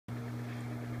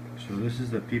So this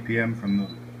is the PPM from the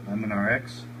Lemon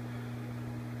RX,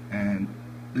 and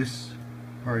this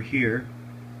part here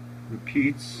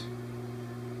repeats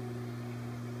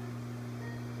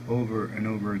over and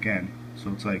over again.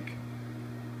 So it's like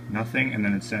nothing, and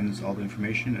then it sends all the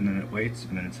information, and then it waits,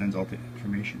 and then it sends all the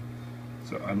information.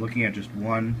 So I'm looking at just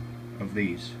one of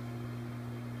these.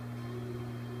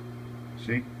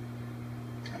 See?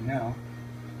 And now,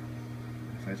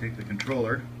 if I take the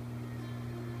controller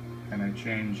and I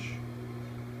change,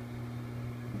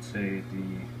 let's say,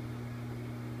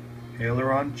 the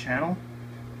aileron channel,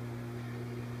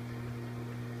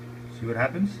 see what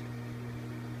happens?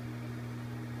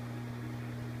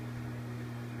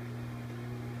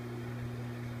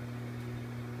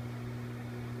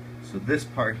 So this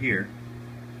part here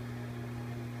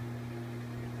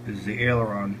is the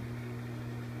aileron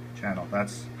channel.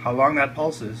 That's how long that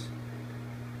pulses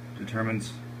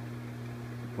determines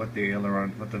what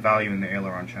the value in the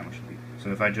aileron channel should be.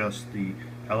 So if I adjust the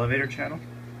elevator channel,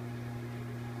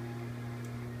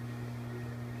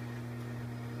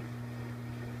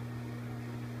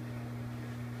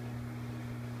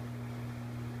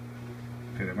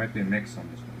 okay, there might be a mix on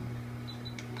this one.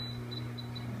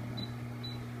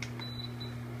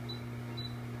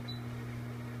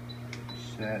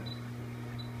 Set.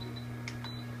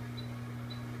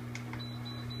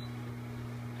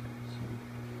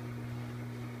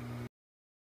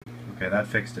 Okay, that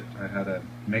fixed it. I had a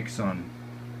mix on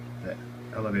the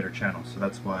elevator channel, so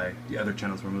that's why the other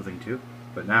channels were moving too.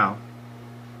 But now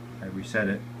I reset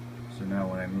it, so now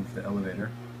when I move the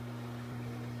elevator,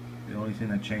 the only thing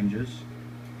that changes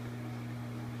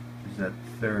is that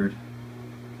third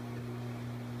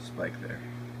spike there.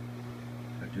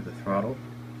 I do the throttle.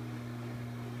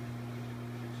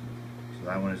 So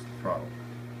that one is the throttle.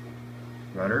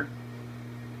 Rudder.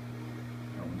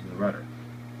 That one's the rudder.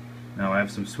 Now I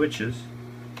have some switches.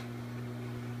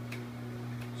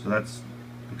 So that's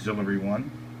auxiliary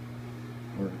 1,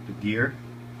 or the gear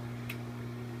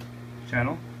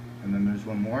channel. And then there's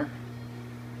one more.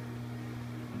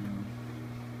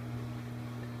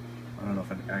 I don't know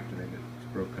if I can activate it.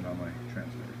 It's broken on my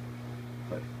transmitter.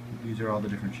 But these are all the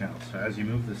different channels. So as you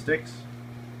move the sticks,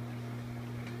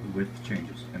 the width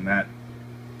changes, and that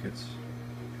gets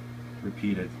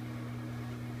repeated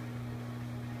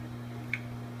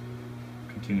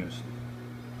continuously.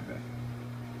 Okay.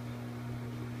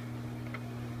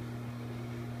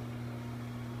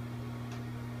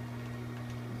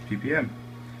 PPM.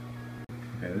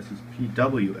 Okay, this is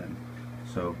PWM.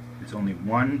 So it's only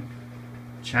one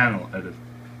channel out of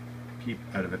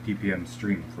a PPM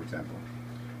stream, for example.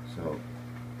 So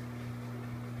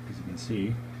as you can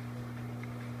see,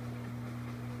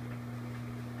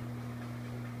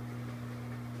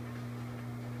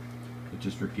 it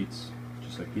just repeats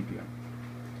just like PPM.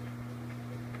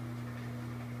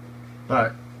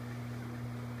 But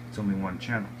it's only one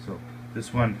channel. So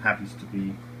this one happens to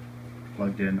be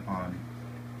plugged in on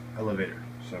elevator.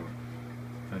 So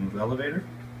if I move elevator,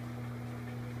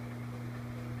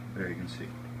 there you can see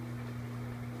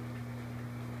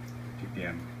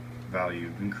PPM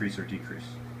value increase or decrease.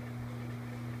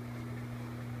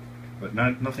 But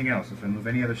nothing else. If I move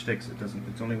any other sticks, it doesn't.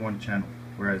 It's only one channel.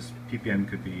 Whereas PPM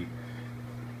could be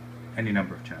any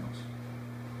number of channels.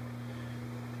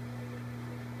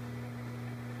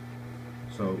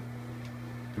 So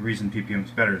the reason PPM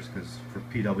is better is because for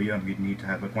PWM you'd need to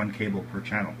have like one cable per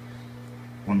channel,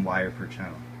 one wire per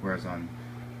channel. Whereas on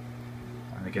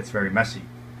it gets very messy.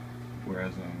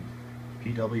 Whereas on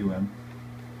PWM,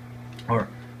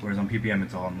 whereas on PPM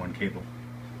it's all on one cable,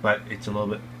 but it's a little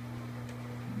bit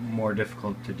more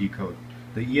difficult to decode.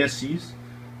 The ESCs,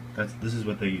 this is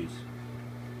what they use.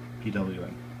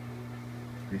 PWM.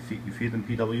 You feed them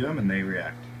PWM and they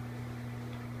react.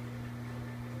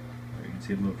 There you can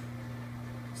see it move.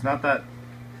 It's not that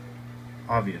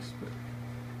obvious, but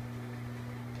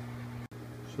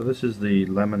so this is the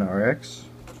Lemon RX.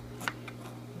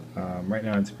 Right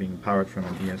now it's being powered from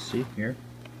an ESC here,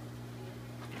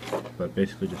 but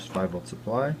basically just 5-volt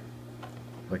supply,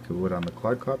 like it would on the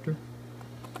quadcopter.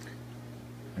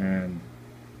 And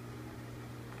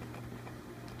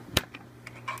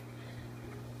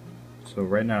so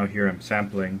right now here I'm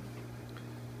sampling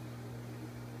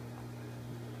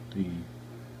the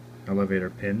elevator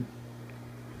pin.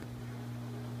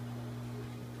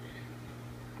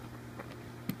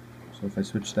 So if I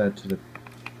switch that to the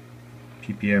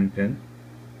PPM pin,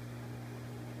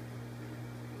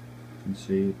 you can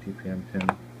see the PPM pin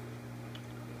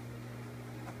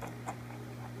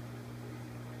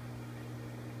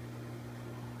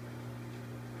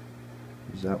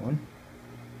is that one.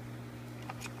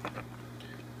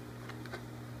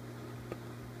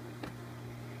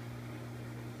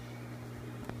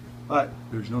 but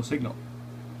there's no signal.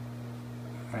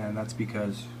 And that's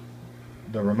because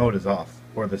the remote is off,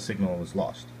 or the signal is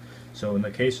lost. So in the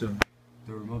case of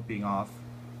the remote being off,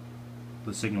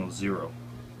 the signal is 0.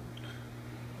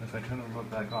 If I turn the remote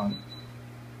back on,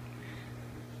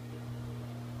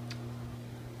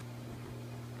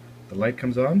 the light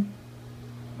comes on,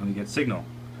 and we get signal.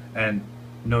 And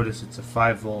notice it's a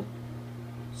 5-volt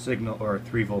signal, or a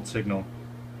 3-volt signal,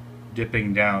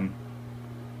 dipping down.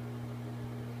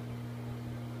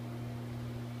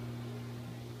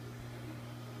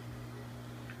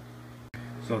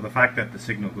 So the fact that the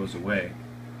signal goes away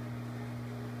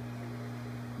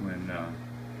when the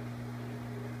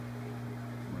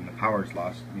power is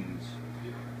lost means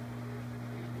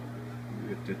you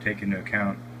have to take into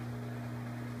account,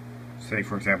 say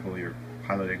for example you're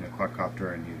piloting a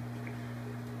quadcopter and you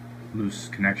lose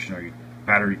connection, or your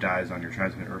battery dies on your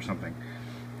transmitter or something.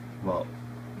 Well,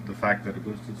 the fact that it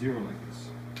goes to 0 like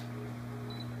this,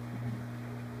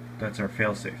 that's our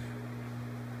failsafe.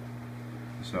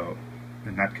 So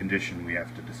in that condition we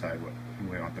have to decide what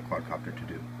we want the quadcopter to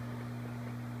do,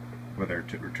 whether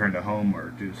to return to home or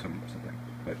do something,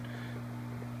 but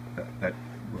that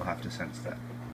we'll have to sense that.